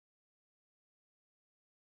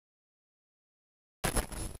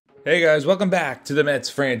Hey guys, welcome back to the Mets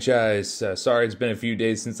franchise. Sorry it's been a few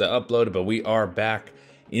days since I uploaded, but we are back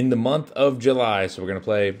in the month of July. So we're going to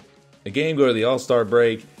play a game, go to the All-Star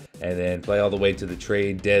break, and then play all the way to the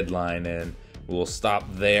trade deadline. And we'll stop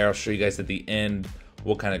there. I'll show you guys at the end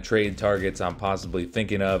what kind of trade targets I'm possibly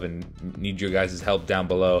thinking of, and need your guys' help down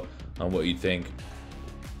below on what you think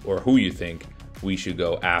or who you think we should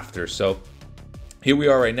go after. So here we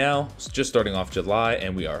are right now, just starting off July,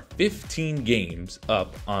 and we are 15 games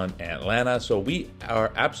up on Atlanta. So we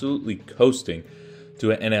are absolutely coasting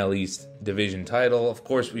to an NL East division title. Of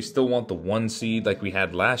course, we still want the 1 seed like we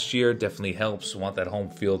had last year. Definitely helps. Want that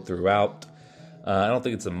home field throughout. I don't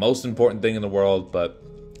think it's the most important thing in the world, but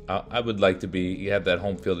I would like to have that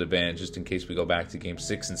home field advantage just in case we go back to game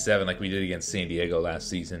 6 and 7 like we did against San Diego last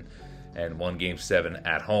season and won game 7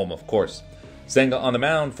 at home, of course. Senga on the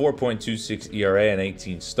mound, 4.26 ERA and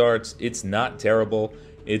 18 starts. It's not terrible.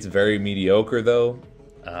 It's very mediocre, though.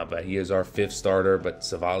 But he is our 5th starter, but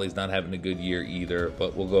Savali's not having a good year either.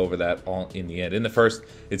 But we'll go over that all in the end. In the first,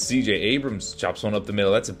 it's CJ Abrams, chops one up the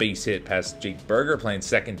middle. That's a base hit past Jake Berger, playing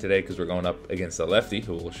second today because we're going up against the lefty,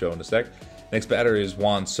 who we'll show in a sec. Next batter is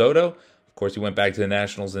Juan Soto. Of course, he went back to the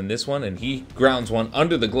Nationals in this one, and he grounds one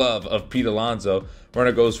under the glove of Pete Alonso.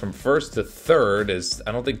 Runner goes from first to third, as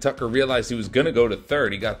I don't think Tucker realized he was going to go to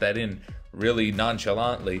third. He got that in really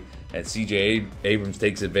nonchalantly, and CJ Abrams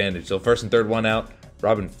takes advantage. So first and third, one out.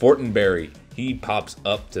 Robin Fortenberry, he pops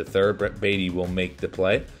up to third. Brett Beatty will make the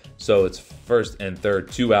play. So it's first and third,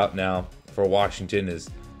 2 out now for Washington as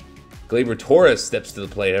Gleyber Torres steps to the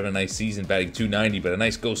plate, having a nice season, batting .290, but a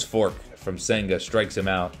nice ghost fork from Senga strikes him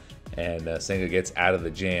out, and Senga gets out of the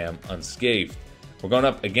jam unscathed. We're going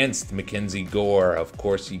up against Mackenzie Gore. Of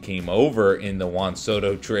course, he came over in the Juan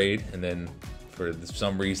Soto trade, and then for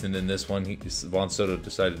some reason in this one, Juan Soto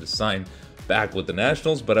decided to sign back with the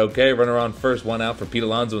Nationals. But okay, runner on first, 1 out for Pete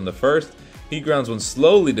Alonso in the first. He grounds one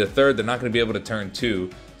slowly to third. They're not going to be able to turn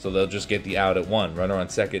 2, so they'll just get the out at 1. Runner on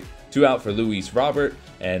second, 2 out for Luis Robert,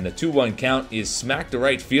 and the 2-1 count is smacked to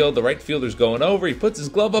right field. The right fielder's going over. He puts his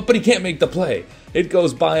glove up, but he can't make the play. It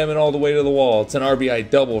goes by him and all the way to the wall. It's an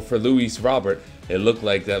RBI double for Luis Robert. It looked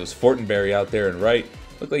like that was Fortenberry out there and right.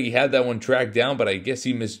 Looked like he had that one tracked down, but I guess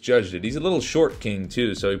he misjudged it. He's a little short king,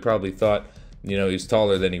 too, so he probably thought, he was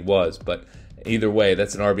taller than he was. But either way,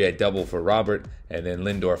 that's an RBI double for Robert, and then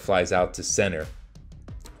Lindor flies out to center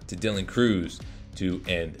to Dylan Cruz to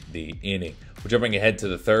end the inning. We're jumping ahead to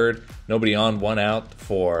the third. Nobody on, 1 out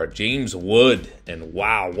for James Wood. And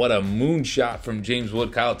wow, what a moonshot from James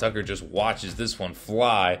Wood. Kyle Tucker just watches this one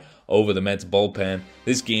fly over the Mets bullpen.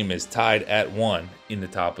 This game is tied at 1 in the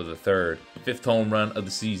top of the third. 5th home run of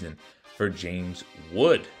the season for James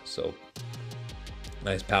Wood. So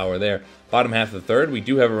nice power there. Bottom half of the third, we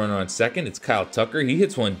do have a runner on second. It's Kyle Tucker. He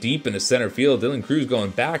hits one deep into center field. Dylan Cruz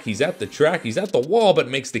going back. He's at the track. He's at the wall, but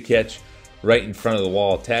makes the catch right in front of the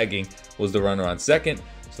wall. Tagging was the runner on second.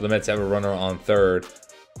 So the Mets have a runner on third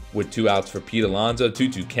with 2 outs for Pete Alonso.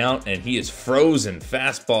 2-2 count, and he is frozen.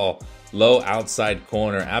 Fastball, low outside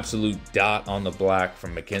corner. Absolute dot on the black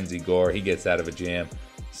from Mackenzie Gore. He gets out of a jam.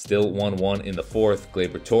 Still 1-1 in the fourth.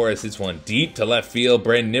 Gleyber Torres hits one deep to left field.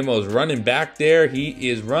 Brandon Nimmo's running back there. He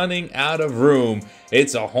is running out of room.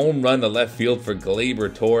 It's a home run to left field for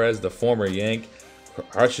Gleyber Torres, the former Yank.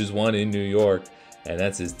 Crushes one in New York, and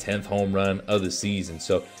that's his 10th home run of the season.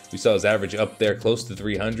 So we saw his average up there close to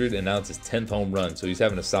 300, and now it's his 10th home run. So he's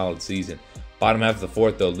having a solid season. Bottom half of the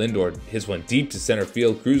fourth, though, Lindor hits one deep to center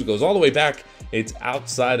field. Cruz goes all the way back. It's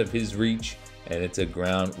outside of his reach, and it's a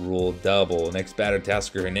ground rule double. Next batter,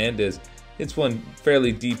 Teoscar Hernandez hits one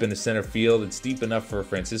fairly deep into center field. It's deep enough for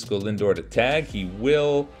Francisco Lindor to tag. He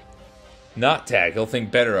will not tag. He'll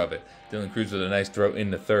think better of it. Dylan Cruz with a nice throw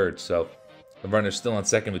in the third. So the runner's still on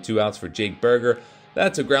second with 2 outs for Jake Berger.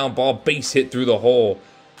 That's a ground ball, base hit through the hole.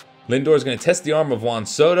 Lindor's going to test the arm of Juan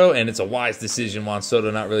Soto, and it's a wise decision. Juan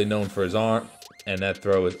Soto not really known for his arm, and that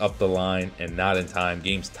throw is up the line and not in time.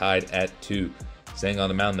 Game's tied at 2. Staying on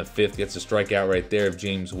the mound in the 5th, gets a strikeout right there of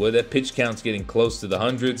James Wood. That pitch count's getting close to the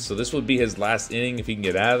hundreds, so this would be his last inning if he can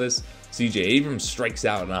get out of this. CJ Abrams strikes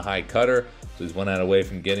out in a high cutter, so he's 1 out away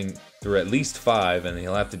from getting through at least 5, and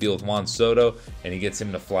he'll have to deal with Juan Soto, and he gets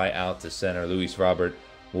him to fly out to center. Luis Robert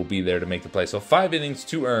will be there to make the play. So 5 innings,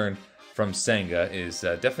 2 earned from Senga is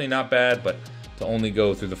definitely not bad, but to only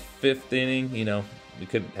go through the 5th inning, we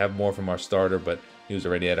could have more from our starter, but he was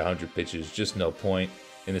already at 100 pitches, just no point.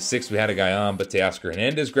 In the 6th, we had a guy on, but Teoscar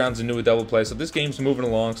Hernandez grounds into a double play, so this game's moving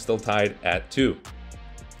along, still tied at 2.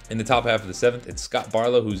 In the top half of the 7th, it's Scott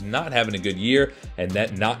Barlow, who's not having a good year, and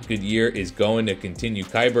that not good year is going to continue.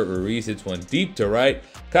 Keibert Ruiz hits one deep to right.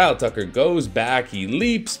 Kyle Tucker goes back. He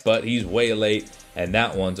leaps, but he's way late, and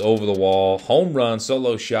that one's over the wall. Home run,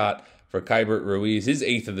 solo shot for Keibert Ruiz, his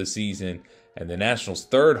 8th of the season, and the Nationals'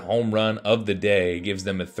 3rd home run of the day gives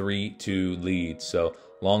them a 3-2 lead. So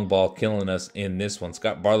long ball killing us in this one.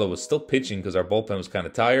 Scott Barlow was still pitching because our bullpen was kind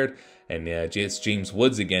of tired, and it's James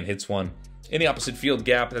Woods again, hits one in the opposite field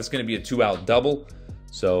gap. That's going to be a 2-out double.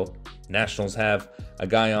 So Nationals have a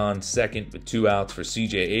guy on second with 2 outs for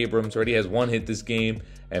CJ Abrams. Already has 1 hit this game,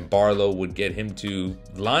 and Barlow would get him to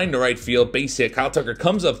line to right field, base hit. Kyle Tucker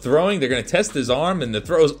comes up throwing. They're going to test his arm, and the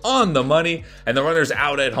throw's on the money, and the runner's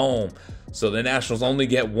out at home. So the Nationals only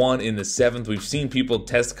get 1 in the 7th. We've seen people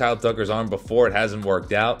test Kyle Tucker's arm before. It hasn't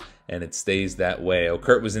worked out, and it stays that way.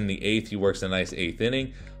 Kurt was in the 8th. He works a nice 8th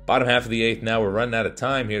inning. Bottom half of the 8th now. We're running out of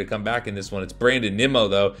time here to come back in this one. It's Brandon Nimmo,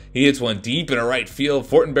 though. He hits one deep in a right field.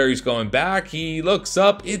 Fortenberry's going back. He looks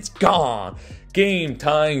up. It's gone.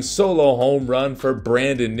 Game-tying solo home run for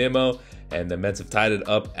Brandon Nimmo. And the Mets have tied it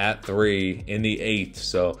up at 3 in the 8th.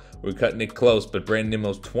 So we're cutting it close. But Brandon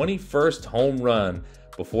Nimmo's 21st home run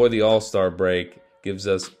before the All-Star break gives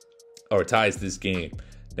us, or ties this game.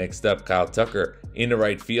 Next up, Kyle Tucker into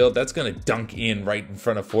right field. That's going to dunk in right in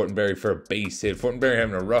front of Fortenberry for a base hit. Fortenberry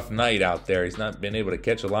having a rough night out there. He's not been able to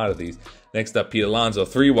catch a lot of these. Next up, Pete Alonso,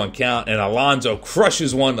 3-1 count, and Alonso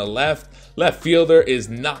crushes one to left. Left fielder is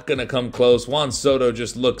not going to come close. Juan Soto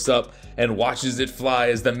just looks up and watches it fly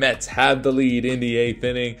as the Mets have the lead in the 8th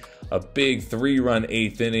inning. A big 3-run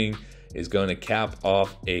 8th inning is going to cap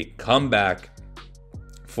off a comeback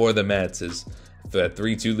for the Mets as that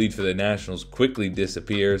 3-2 lead for the Nationals quickly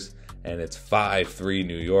disappears, and it's 5-3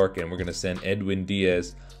 New York, and we're going to send Edwin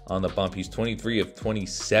Diaz on the bump. He's 23 of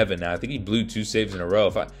 27 now. I think he blew 2 saves in a row.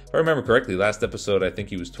 If I remember correctly, last episode, I think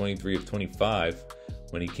he was 23 of 25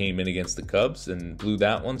 when he came in against the Cubs and blew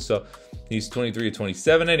that one. So he's 23 of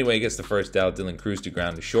 27. Anyway, he gets the first out. Dylan Cruz to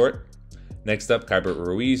ground to short. Next up, Keibert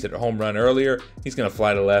Ruiz hit a home run earlier. He's going to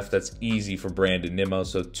fly to left. That's easy for Brandon Nimmo.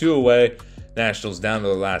 So 2 away. Nationals down to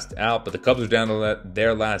the last out, but the Cubs are down to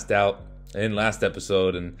their last out in last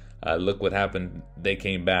episode, and look what happened. They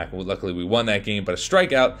came back. Well, luckily, we won that game, but a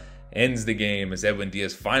strikeout ends the game as Edwin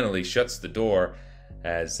Diaz finally shuts the door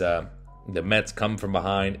as the Mets come from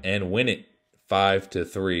behind and win it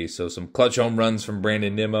 5-3. So some clutch home runs from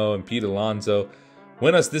Brandon Nimmo and Pete Alonso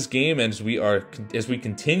win us this game as we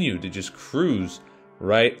continue to just cruise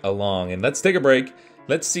right along. And let's take a break.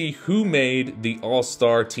 Let's see who made the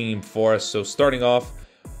All-Star team for us. So starting off,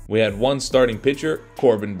 we had 1 starting pitcher,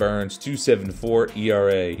 Corbin Burns, 2.74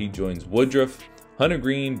 ERA. He joins Woodruff, Hunter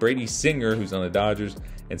Green, Brady Singer, who's on the Dodgers,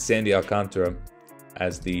 and Sandy Alcantara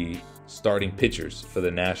as the starting pitchers for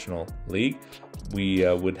the National League. We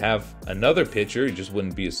would have another pitcher. He just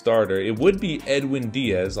wouldn't be a starter. It would be Edwin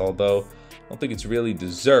Diaz, although I don't think it's really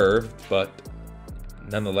deserved, but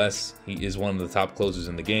nonetheless, he is one of the top closers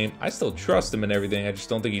in the game. I still trust him and everything. I just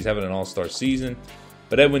don't think he's having an all-star season.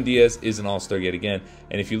 But Edwin Diaz is an all-star yet again.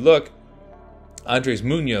 And if you look, Andres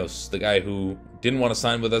Munoz, the guy who didn't want to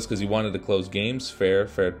sign with us because he wanted to close games, fair,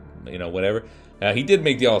 you know, whatever. He did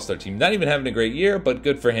make the all-star team. Not even having a great year, but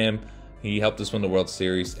good for him. He helped us win the World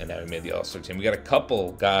Series, and now he made the all-star team. We got a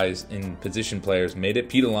couple guys in position players made it.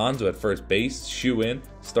 Pete Alonso at first base, shoe-in,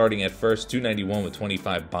 starting at first, 291 with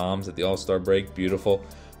 25 bombs at the all-star break. Beautiful.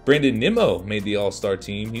 Brandon Nimmo made the all-star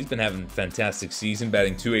team. He's been having a fantastic season,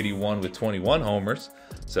 batting 281 with 21 homers.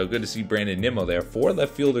 So good to see Brandon Nimmo there. 4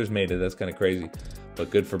 left fielders made it. That's kind of crazy,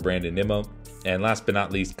 but good for Brandon Nimmo. And last but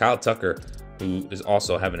not least, Kyle Tucker, who is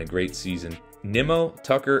also having a great season. Nimmo,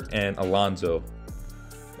 Tucker, and Alonso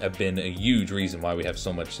have been a huge reason why we have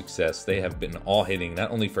so much success. They have been all hitting, not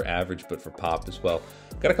only for average, but for pop as well.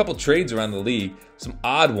 Got a couple trades around the league, some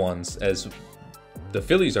odd ones, as the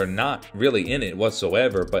Phillies are not really in it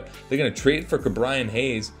whatsoever, but they're going to trade for Ke'Bryan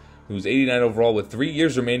Hayes, who's 89 overall with 3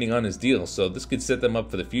 years remaining on his deal. So this could set them up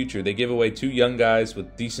for the future. They give away 2 young guys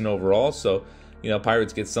with decent overall, so, you know,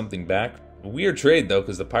 Pirates get something back. A weird trade, though,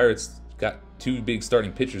 because the Pirates got 2 big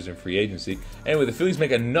starting pitchers in free agency. Anyway, the Phillies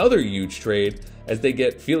make another huge trade as they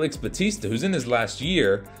get Felix Bautista, who's in his last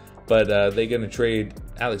year, but they're going to trade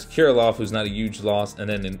Alex Kirilloff, who's not a huge loss, and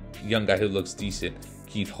then a young guy who looks decent,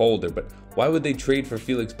 Keith Holder. But why would they trade for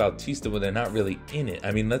Felix Bautista when they're not really in it?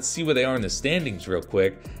 I mean, let's see where they are in the standings real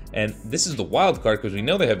quick. And this is the wild card because we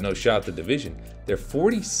know they have no shot at the division. They're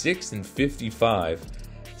 46 and 55.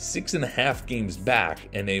 6.5 games back,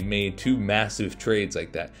 and they made 2 massive trades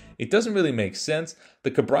like that. It doesn't really make sense.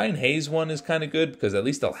 The Cabrian Hayes one is kind of good because at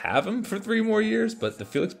least they'll have him for 3 more years, but the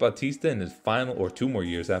Felix Bautista in his final, or 2 more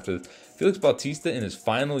years after this, Felix Bautista in his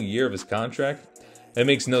final year of his contract, that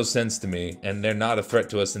makes no sense to me, and they're not a threat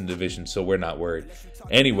to us in the division, so we're not worried.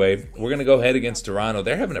 Anyway, we're going to go ahead against Toronto.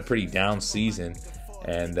 They're having a pretty down season,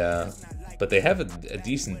 and but they have a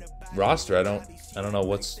decent roster. I don't know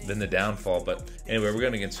what's been the downfall, but anyway, we're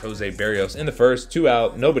going against Jose Berrios in the first. 2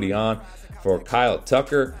 out, nobody on for Kyle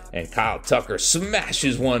Tucker, and Kyle Tucker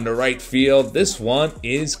smashes one to right field. This one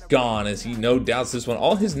is gone as he no doubts this one.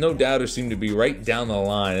 All his no doubters seem to be right down the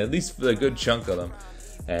line, at least for a good chunk of them.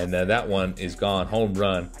 And that one is gone. Home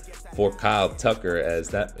run for Kyle Tucker, as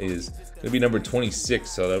that is going to be number 26.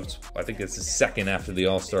 So that's, I think it's the second after the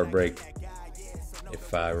All-Star break,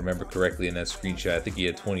 if I remember correctly in that screenshot. I think he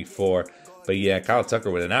had 24. But yeah, Kyle Tucker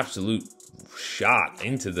with an absolute shot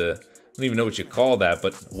into the, I don't even know what you call that,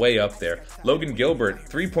 but way up there. Logan Gilbert,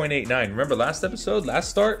 3.89. Remember last episode, last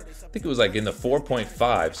start? I think it was like in the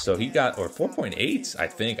 4.5. So he got, or 4.8, I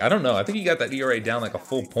think. I don't know. I think he got that ERA down like a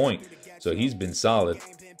full point. So he's been solid.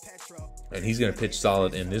 And he's going to pitch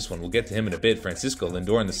solid in this one. We'll get to him in a bit. Francisco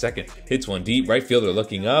Lindor in the second. Hits one deep. Right fielder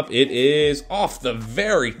looking up. It is off the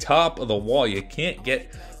very top of the wall. You can't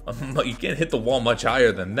hit the wall much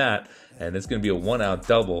higher than that. And it's going to be a 1-out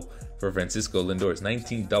double for Francisco Lindor. It's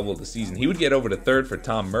 19th double of the season. He would get over to third for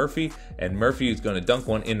Tom Murphy. And Murphy is going to dunk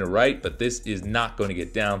one in the right. But this is not going to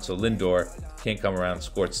get down. So Lindor can't come around and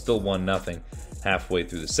score. It's still 1-0 halfway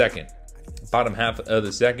through the second. Bottom half of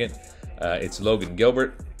the second, it's Logan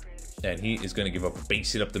Gilbert. And he is going to give up a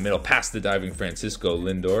base hit up the middle past the diving Francisco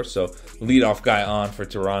Lindor. So leadoff guy on for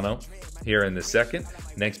Toronto here in the second.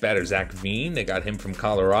 Next batter, Zach Veen. They got him from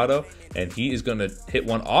Colorado. And he is going to hit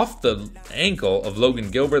one off the ankle of Logan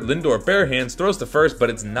Gilbert. Lindor bare hands, throws to first, but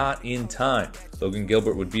it's not in time. Logan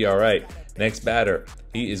Gilbert would be all right. Next batter,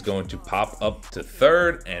 he is going to pop up to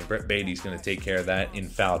third. And Brett Beatty's going to take care of that in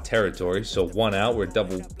foul territory. So 1 out. We're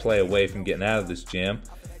double play away from getting out of this jam.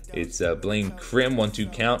 It's Blaine Krim,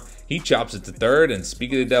 1-2 count. He chops it to third, and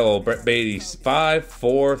speak of the devil, Brett Beatty's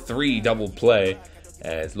 5-4-3 double play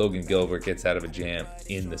as Logan Gilbert gets out of a jam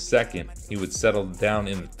in the second. He would settle down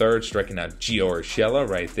in the third, striking out Gio Urshela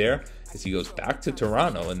right there as he goes back to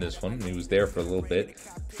Toronto in this one. He was there for a little bit.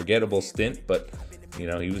 Forgettable stint, but, you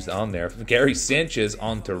know, he was on there. Gary Sanchez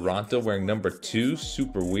on Toronto wearing number 2,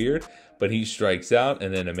 super weird, but he strikes out,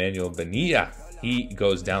 and then Emmanuel Bonilla, he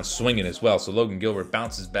goes down swinging as well. So Logan Gilbert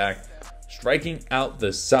bounces back, striking out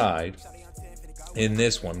the side in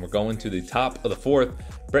this one. We're going to the top of the fourth.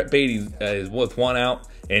 Brett Beatty is with 1 out,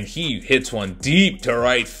 and he hits one deep to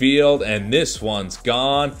right field, and this one's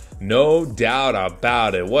gone. No doubt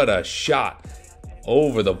about it. What a shot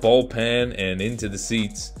over the bullpen and into the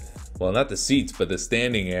seats. Well, not the seats, but the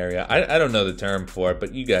standing area. I don't know the term for it,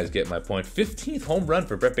 but you guys get my point. 15th home run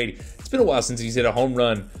for Brett Beatty. It's been a while since he's hit a home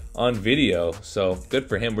run on video, so good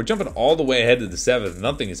for him. We're jumping all the way ahead to the 7th.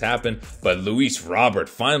 Nothing has happened, but Luis Robert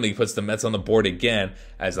finally puts the Mets on the board again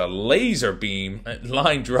as a laser beam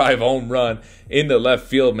line drive home run in the left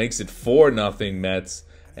field makes it 4-0 Mets,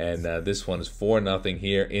 and this one is 4-0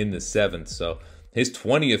 here in the 7th. So his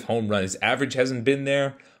 20th home run. His average hasn't been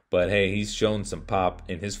there, but hey, he's shown some pop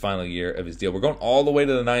in his final year of his deal. We're going all the way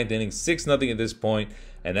to the 9th inning, 6-0 at this point,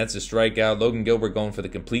 and that's a strikeout. Logan Gilbert going for the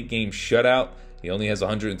complete game shutout. He only has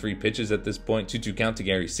 103 pitches at this point. 2-2 count to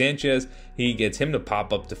Gary Sanchez. He gets him to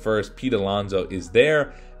pop up to first. Pete Alonso is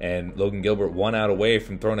there, and Logan Gilbert 1 out away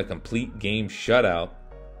from throwing a complete game shutout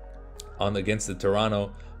on against the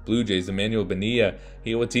Toronto Blue Jays. Emmanuel Bonilla,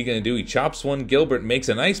 what's he going to do? He chops one. Gilbert makes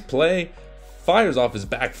a nice play, fires off his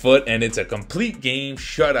back foot, and it's a complete game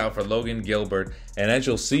shutout for Logan Gilbert. And as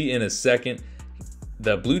you'll see in a second,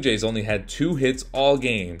 the Blue Jays only had 2 hits all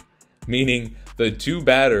game, meaning the 2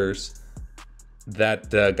 batters that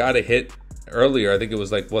got a hit earlier, I think it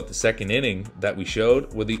was like, what, the second inning that we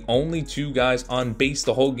showed, were the only 2 guys on base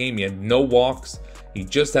the whole game. He had no walks. He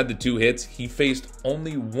just had the 2 hits. He faced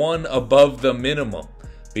only 1 above the minimum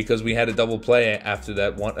because we had a double play after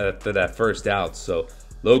that first out. So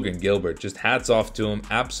Logan Gilbert, just hats off to him.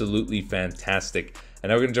 Absolutely fantastic. And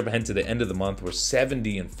now we're going to jump ahead to the end of the month. We're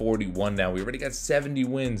 70-41 now. We already got 70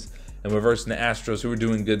 wins. And we're versing the Astros, who are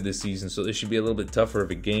doing good this season. So this should be a little bit tougher of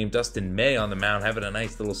a game. Dustin May on the mound, having a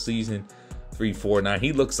nice little season. 3.49.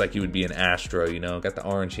 He looks like he would be an Astro, you know. Got the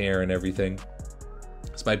orange hair and everything.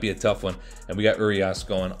 This might be a tough one. And we got Urias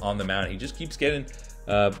going on the mound. He just keeps getting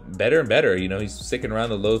better and better. You know, he's sticking around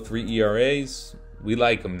the low 3 ERAs. We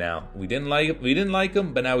like him now. We didn't like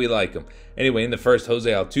him, but now we like him. Anyway, in the first, Jose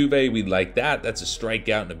Altuve, we like that. That's a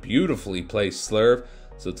strikeout and a beautifully placed slurve.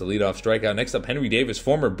 So it's a leadoff strikeout. Next up, Henry Davis,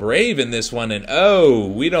 former Brave in this one. And oh,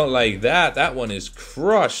 we don't like that. That one is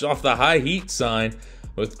crushed off the high heat sign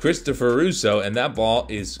with Christopher Russo. And that ball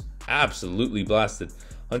is absolutely blasted.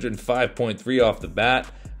 105.3 off the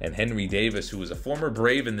bat. And Henry Davis, who was a former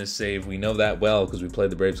Brave in this save, we know that well because we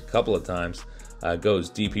played the Braves a couple of times, goes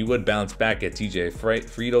deep. He would bounce back at TJ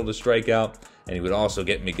Friedl to strike out. And he would also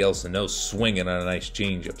get Miguel Sano swinging on a nice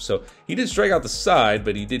changeup. So he did strike out the side,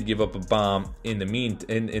 but he did give up a bomb in the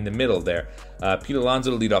middle there. Pete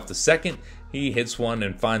Alonso to lead off the second. He hits one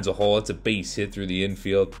and finds a hole. It's a base hit through the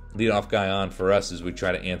infield. Leadoff guy on for us as we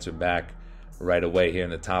try to answer back right away here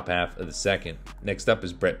in the top half of the second. Next up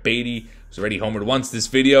is Brett Baty, who's already homered once this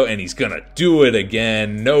video, and he's gonna do it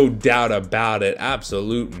again. No doubt about it.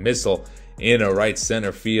 Absolute missile in a right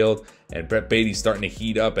center field. And Brett Baty's starting to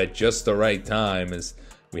heat up at just the right time, as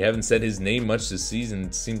we haven't said his name much this season.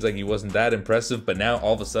 It seems like he wasn't that impressive, but now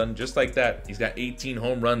all of a sudden, just like that, he's got 18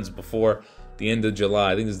 home runs before the end of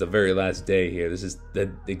July. I think this is the very last day here. This is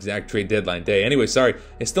the exact trade deadline day. Anyway, sorry,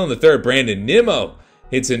 it's still in the third. Brandon Nimmo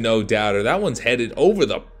hits a no-doubter. That one's headed over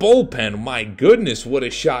the bullpen. My goodness, what a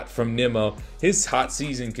shot from Nimmo. His hot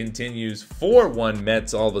season continues. 4-1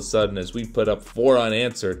 Mets all of a sudden as we put up 4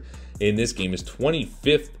 unanswered in this game. His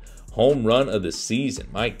 25th home run of the season.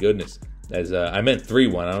 My goodness. As I meant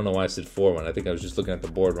 3-1. I don't know why I said 4-1. I think I was just looking at the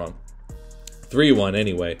board wrong. 3-1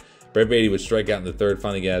 anyway. Brett Baty would strike out in the third,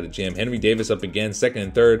 finally get out of the jam. Henry Davis up again, second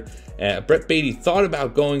and third. Brett Baty thought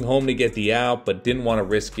about going home to get the out, but didn't want to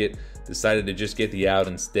risk it. Decided to just get the out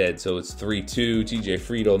instead. So it's 3-2. TJ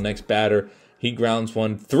Friedl, next batter. He grounds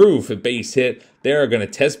one through for base hit. They're going to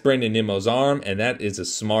test Brandon Nimmo's arm, and that is a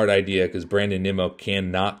smart idea because Brandon Nimmo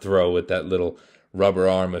cannot throw with that little rubber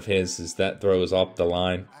arm of his, as that throw is off the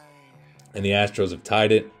line. And the Astros have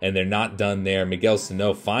tied it, and they're not done there. Miguel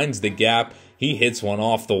Sano finds the gap. He hits one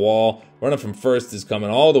off the wall. Runner from first is coming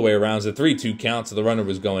all the way around. It's a 3-2 count, so the runner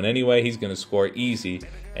was going anyway. He's going to score easy.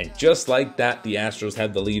 And just like that, the Astros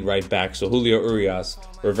had the lead right back. So Julio Urias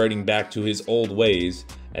reverting back to his old ways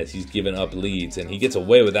as he's given up leads. And he gets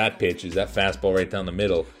away with that pitch, as that fastball right down the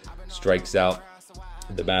middle strikes out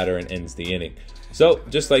the batter and ends the inning. So,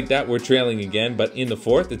 just like that, we're trailing again, but in the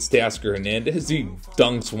fourth, it's Teoscar Hernandez. He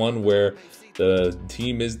dunks one where the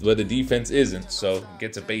defense isn't, so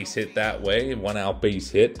gets a base hit that way, 1-out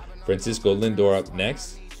base hit. Francisco Lindor up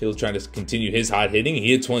next. He'll try to continue his hot hitting.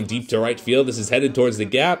 He hits one deep to right field. This is headed towards the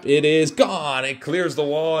gap. It is gone. It clears the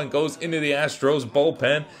wall and goes into the Astros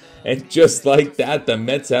bullpen. And just like that, the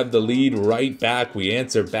Mets have the lead right back. We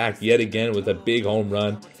answer back yet again with a big home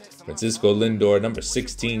run. Francisco Lindor, number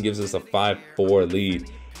 16, gives us a 5-4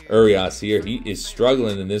 lead. Urias here, he is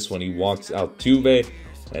struggling in this one. He walks Altuve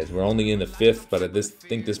as we're only in the fifth, but I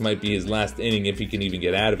think this might be his last inning if he can even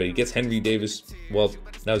get out of it. He gets Henry Davis. Well,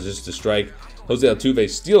 that was just a strike. Jose Altuve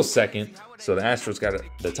steals second, so the Astros got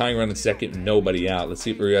the tying run in second, nobody out. Let's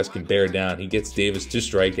see if Urias can bear down. He gets Davis to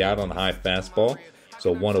strike out on a high fastball,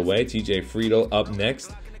 so 1 away. TJ Friedl up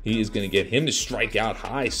next. He is going to get him to strike out.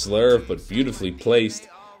 High slurve, but beautifully placed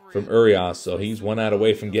from Urias, so he's 1 out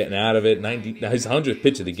away from getting out of it. His 100th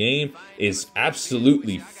pitch of the game is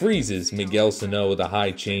absolutely freezes Miguel Sano with a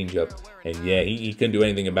high changeup, and yeah, he couldn't do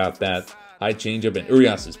anything about that. High changeup, and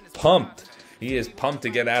Urias is pumped. He is pumped to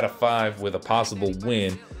get out of 5 with a possible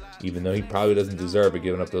win, even though he probably doesn't deserve it,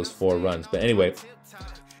 giving up those 4 runs. But anyway,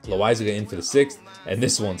 Loaizaga in for the 6th, and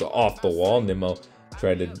this one's off the wall. Nimmo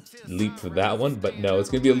tried to leap for that one, but no, it's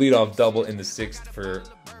going to be a leadoff double in the 6th for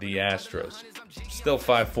the Astros. Still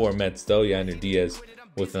 5-4 Mets though. Yander Diaz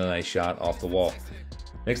with a nice shot off the wall.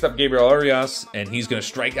 Next up, Gabriel Urias, and he's going to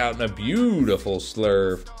strike out in a beautiful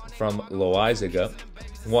slurve from Loaizaga.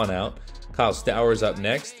 1 out. Kyle Stowers up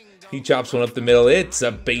next. He chops one up the middle. It's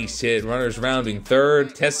a base hit. Runners rounding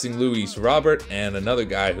third, testing Luis Robert, and another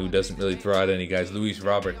guy who doesn't really throw out any guys. Luis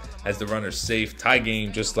Robert has the runners safe. Tie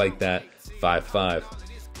game just like that. 5-5.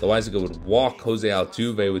 Loaizaga would walk Jose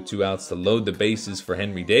Altuve with 2 outs to load the bases for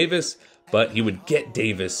Henry Davis, but he would get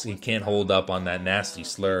Davis. He can't hold up on that nasty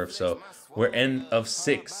slurve. So we're end of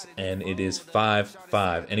 6, and it is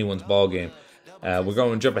 5-5. Anyone's ball game. We're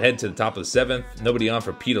going to jump ahead to the top of the 7th. Nobody on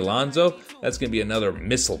for Pete Alonso. That's going to be another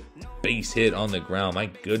missile base hit on the ground. My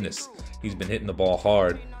goodness. He's been hitting the ball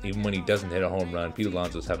hard, even when he doesn't hit a home run. Pete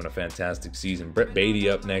Alonso's having a fantastic season. Brett Baty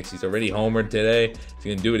up next. He's already homered today. He's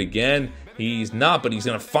going to do it again. He's not, but he's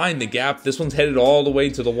going to find the gap. This one's headed all the way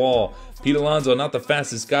to the wall. Pete Alonso, not the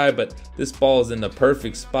fastest guy, but this ball is in the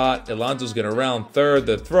perfect spot. Alonso's going to round third.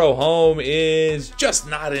 The throw home is just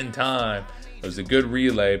not in time. It was a good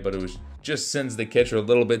relay, but it was just sends the catcher a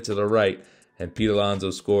little bit to the right. And Pete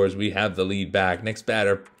Alonso scores. We have the lead back. Next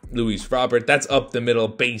batter, Luis Robert. That's up the middle,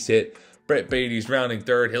 base hit Brett Beatty's rounding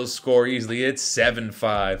third. He'll score easily. It's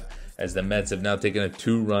 7-5 as the Mets have now taken a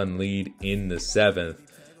 2-run lead in the 7th.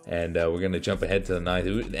 And we're going to jump ahead to the 9th.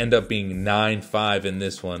 It would end up being 9-5 in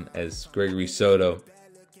this one as Gregory Soto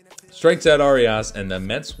strikes out Arias, and the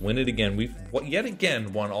Mets win it again. We've yet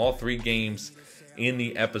again won all 3 games in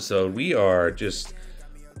the episode. We are just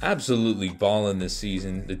absolutely balling this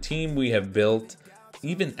season. The team we have built,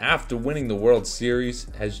 even after winning the World Series,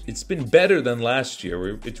 it's been better than last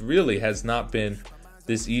year. It really has not been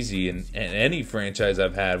this easy in any franchise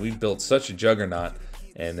I've had. We've built such a juggernaut,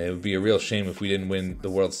 and it would be a real shame if we didn't win the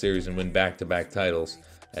World Series and win back-to-back titles.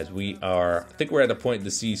 As we are, I think we're at a point in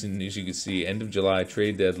the season, as you can see, end of July,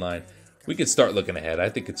 trade deadline. We could start looking ahead. I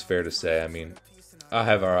think it's fair to say. I mean, I'll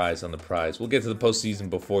have our eyes on the prize. We'll get to the postseason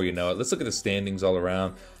before you know it. Let's look at the standings all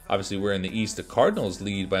around. Obviously, we're in the East. The Cardinals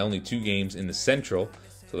lead by only 2 games in the Central,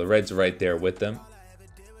 so the Reds are right there with them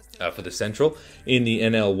for the Central. In the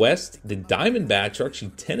NL West, the Diamondbacks are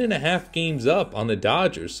actually 10.5 games up on the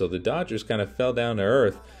Dodgers, so the Dodgers kind of fell down to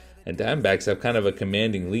earth, and Diamondbacks have kind of a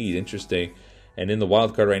commanding lead. Interesting. And in the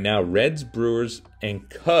wild card right now, Reds, Brewers, and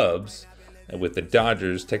Cubs, with the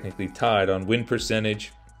Dodgers technically tied on win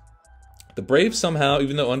percentage. The Braves somehow,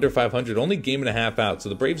 even though under 500, only game and a half out. So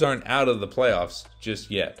the Braves aren't out of the playoffs just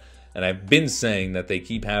yet. And I've been saying that they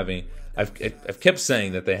keep having, I've kept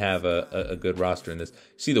saying that they have a good roster in this.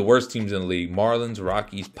 You see the worst teams in the league: Marlins,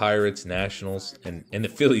 Rockies, Pirates, Nationals, and the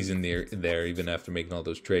Phillies in there even after making all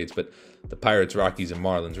those trades. But the Pirates, Rockies, and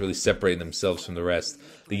Marlins really separating themselves from the rest.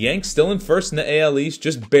 The Yanks still in first in the AL East,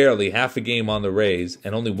 just barely, half a game on the Rays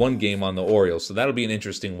and only 1 game on the Orioles. So that'll be an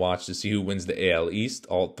interesting watch to see who wins the AL East.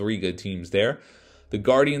 All 3 good teams there. The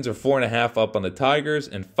Guardians are 4.5 up on the Tigers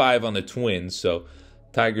and 5 on the Twins. So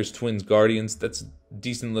Tigers, Twins, Guardians, that's a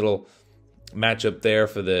decent little matchup there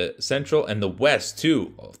for the Central. And the West,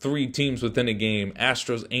 too. 3 teams within a game: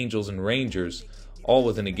 Astros, Angels, and Rangers, all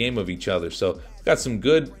within a game of each other. So we've got some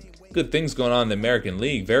good things going on in the American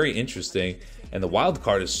League. Very interesting. And the wild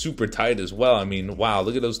card is super tight as well. I mean, wow,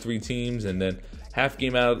 look at those 3 teams. And then half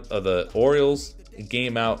game out of the Orioles, a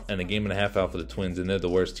game out, and a game and a half out for the Twins. And they're the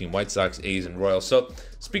worst team: White Sox, A's, and Royals. So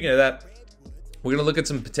speaking of that, we're going to look at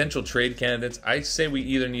some potential trade candidates. I say we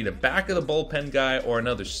either need a back of the bullpen guy or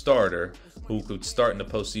another starter who could start in the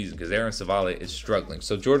postseason, because Aaron Savali is struggling.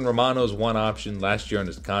 So Jordan Romano is one option. Last year on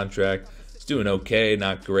his contract, he's doing okay,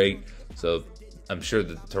 not great. So I'm sure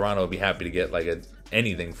that Toronto will be happy to get like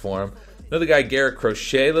anything for him. Another guy, Garrett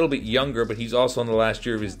Crochet, a little bit younger, but he's also on the last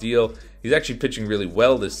year of his deal. He's actually pitching really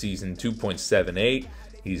well this season, 2.78.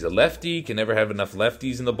 He's a lefty, can never have enough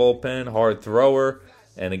lefties in the bullpen, hard thrower.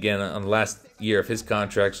 And again, on the last year of his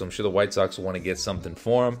contract, so I'm sure the White Sox will want to get something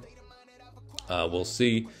for him. We'll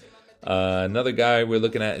see. Another guy we're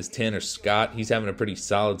looking at is Tanner Scott. He's having a pretty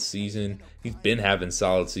solid season. He's been having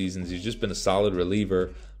solid seasons. He's just been a solid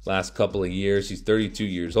reliever last couple of years. He's 32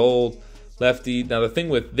 years old. Lefty. Now, the thing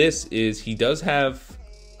with this is he does have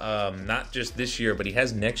not just this year, but he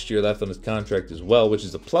has next year left on his contract as well, which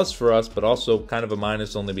is a plus for us, but also kind of a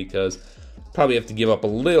minus only because probably have to give up a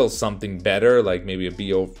little something better, like maybe a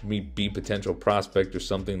B potential prospect or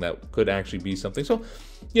something that could actually be something. So,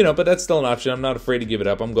 but that's still an option. I'm not afraid to give it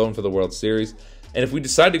up. I'm going for the World Series. And if we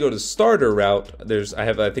decide to go the starter route, I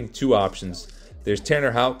have, I think, 2 options. There's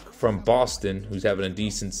Tanner Houck from Boston, who's having a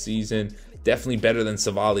decent season. Definitely better than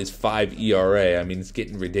Savali's 5 ERA. I mean, it's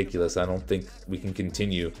getting ridiculous. I don't think we can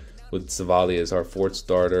continue with Savali as our 4th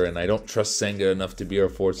starter, and I don't trust Senga enough to be our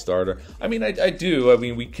 4th starter. I mean, I do. I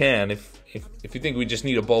mean, we can. If you think we just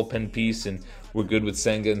need a bullpen piece and we're good with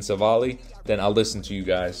Senga and Savali, then I'll listen to you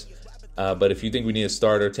guys. But if you think we need a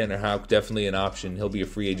starter, Tanner Houck, definitely an option. He'll be a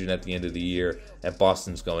free agent at the end of the year, and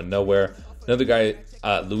Boston's going nowhere. Another guy,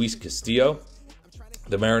 Luis Castillo.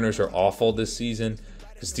 The Mariners are awful this season.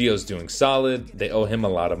 Castillo's doing solid. They owe him a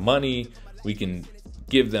lot of money. We can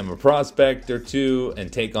give them a prospect or 2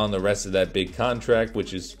 and take on the rest of that big contract,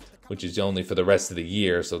 which is only for the rest of the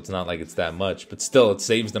year, so it's not like it's that much. But still, it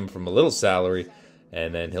saves them from a little salary,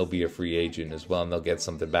 and then he'll be a free agent as well, and they'll get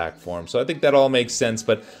something back for him. So I think that all makes sense,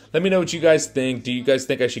 but let me know what you guys think. Do you guys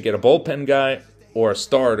think I should get a bullpen guy or a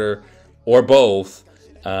starter or both?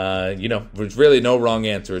 There's really no wrong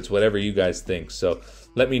answer. It's whatever you guys think. So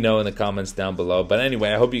let me know in the comments down below. But anyway,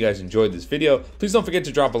 I hope you guys enjoyed this video. Please don't forget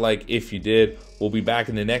to drop a like if you did. We'll be back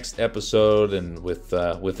in the next episode and with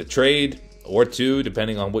a trade or 2,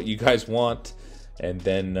 depending on what you guys want. And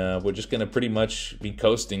then we're just going to pretty much be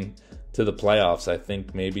coasting to the playoffs. I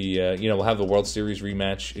think maybe, we'll have the World Series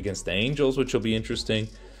rematch against the Angels, which will be interesting.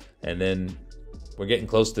 And then we're getting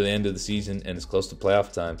close to the end of the season, and it's close to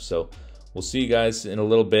playoff time. So we'll see you guys in a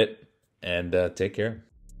little bit, and take care.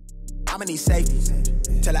 I'ma need safety.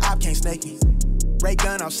 Tell her op can't snake me. Ray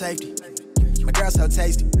gun off safety. My girl so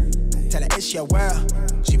tasty. Tell her it's your world.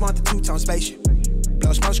 She want the two-tone spaceship.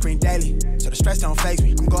 Blow smoke screen daily, so the stress don't faze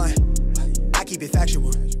me. I'm going, I keep it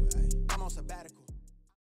factual.